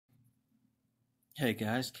Hey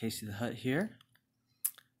guys, Casey the Hut here,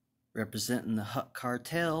 representing the Hut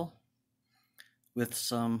Cartel with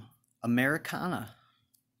some Americana.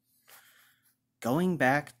 Going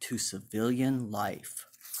back to civilian life.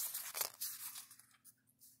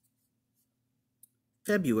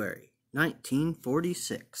 February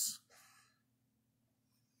 1946.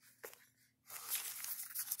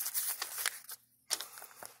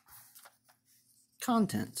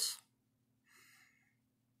 Contents.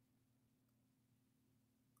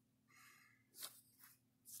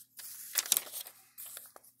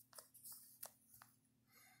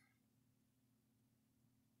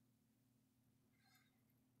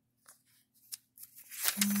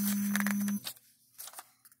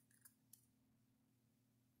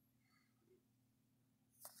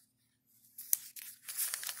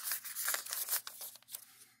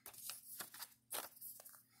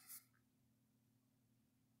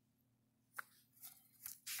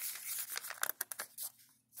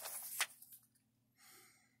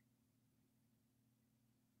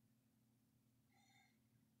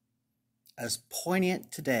 As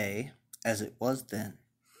poignant today as it was then.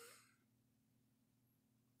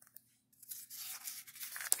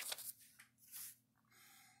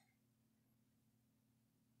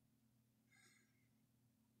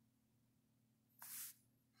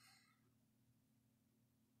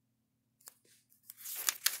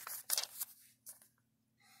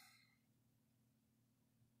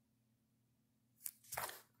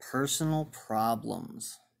 Personal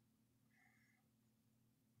problems.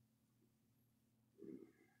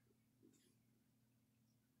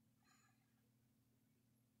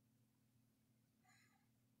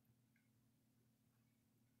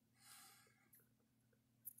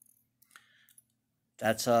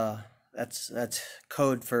 That's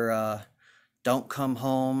code for don't come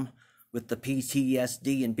home with the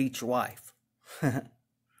PTSD and beat your wife.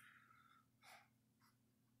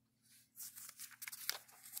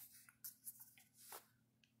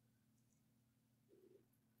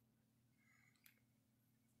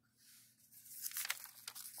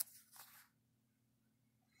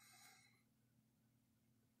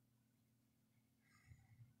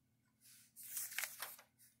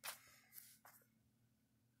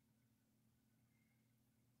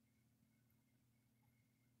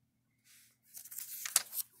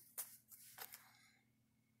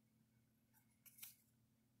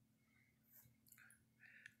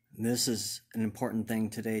 And this is an important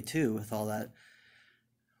thing today too, with all that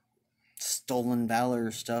stolen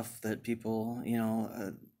valor stuff that people,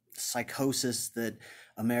 psychosis that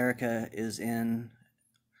America is in,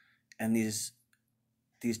 and these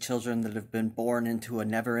children that have been born into a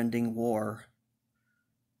never-ending war,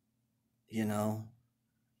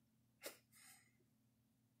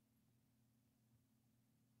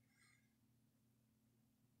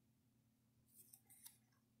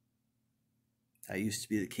 that used to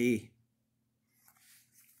be the key.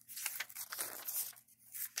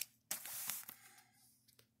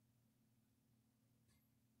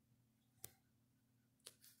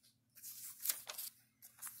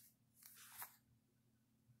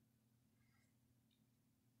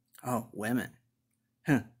 Oh, women.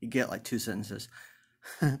 You get like 2 sentences.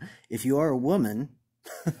 If you are a woman,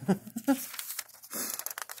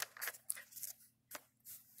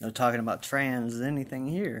 no talking about trans anything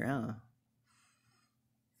here, huh?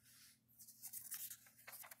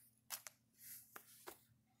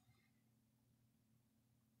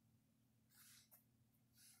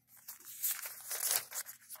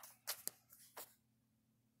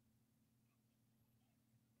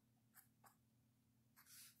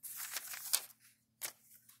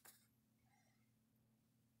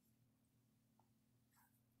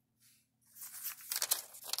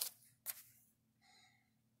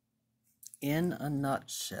 In a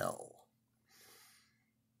nutshell.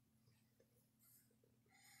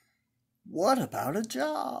 What about a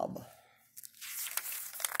job?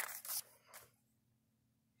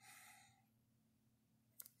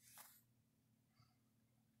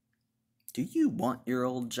 Do you want your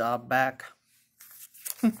old job back?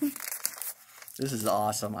 This is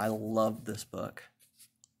awesome. I love this book.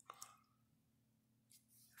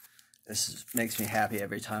 This makes me happy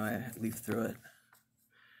every time I leaf through it.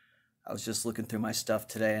 I was just looking through my stuff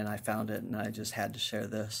today and I found it and I just had to share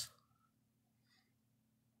this.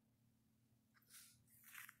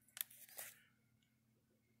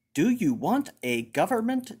 Do you want a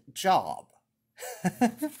government job?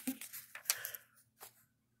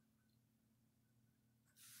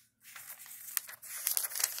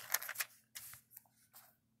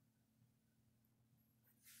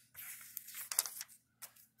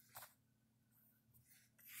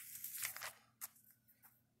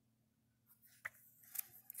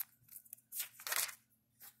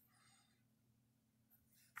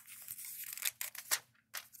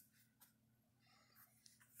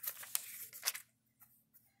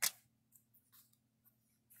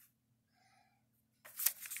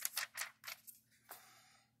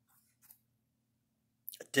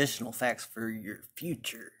 additional facts for your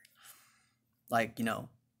future. Like,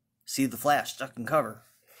 see the Flash stuck in cover.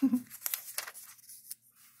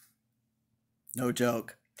 No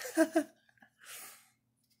joke.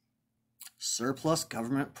 Surplus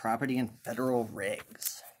government property and federal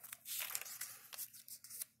regs.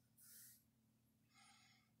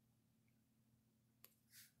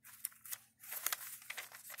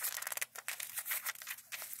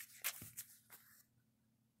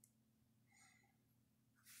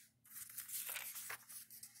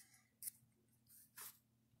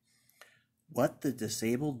 What the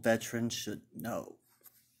disabled veteran should know.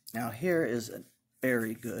 Now here is a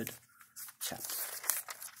very good chapter.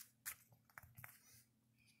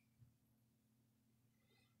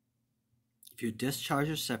 If you're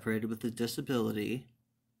discharged or separated with a disability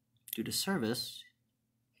due to service,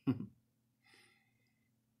 doesn't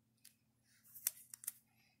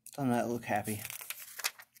that look happy?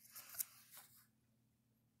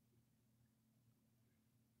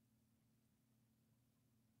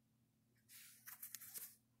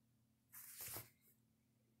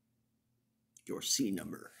 Your C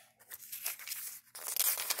number.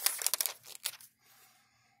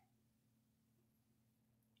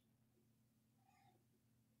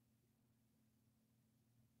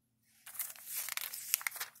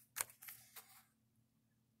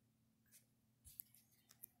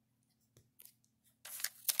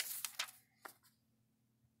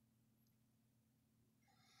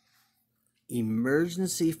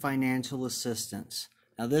 Emergency financial assistance.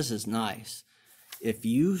 Now this is nice. If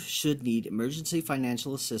you should need emergency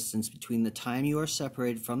financial assistance between the time you are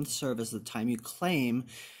separated from the service and the time you claim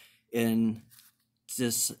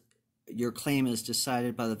your claim is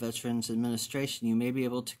decided by the Veterans Administration, you may be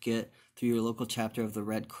able to get through your local chapter of the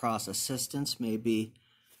Red Cross. Assistance may be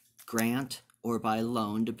grant or by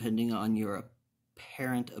loan depending on your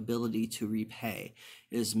apparent ability to repay.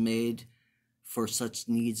 It is made for such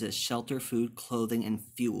needs as shelter, food, clothing, and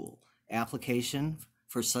fuel. Application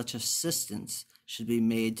for such assistance should be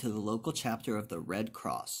made to the local chapter of the Red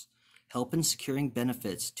Cross. Help in securing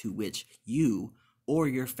benefits to which you or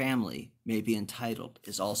your family may be entitled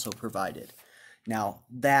is also provided. Now,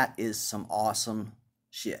 that is some awesome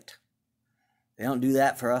shit. They don't do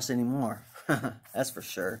that for us anymore. That's for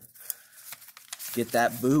sure. Get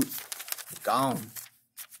that boot. Gone.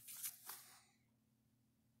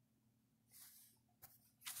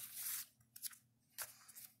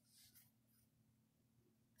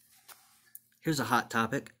 Here's a hot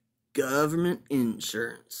topic. Government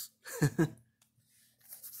insurance.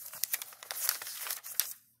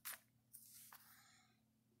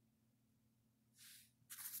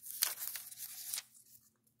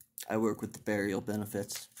 I work with the burial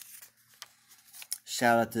benefits.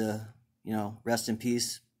 Shout out to, rest in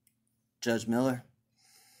peace, Judge Miller.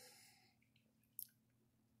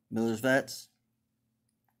 Miller's Vets.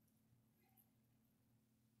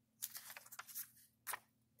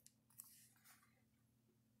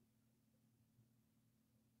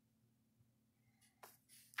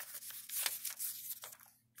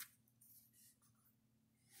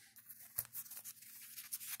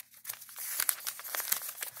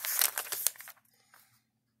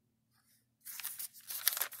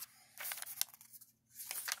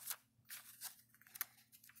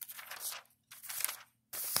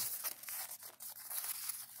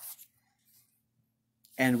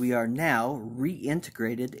 And we are now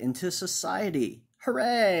reintegrated into society.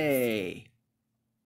 Hooray!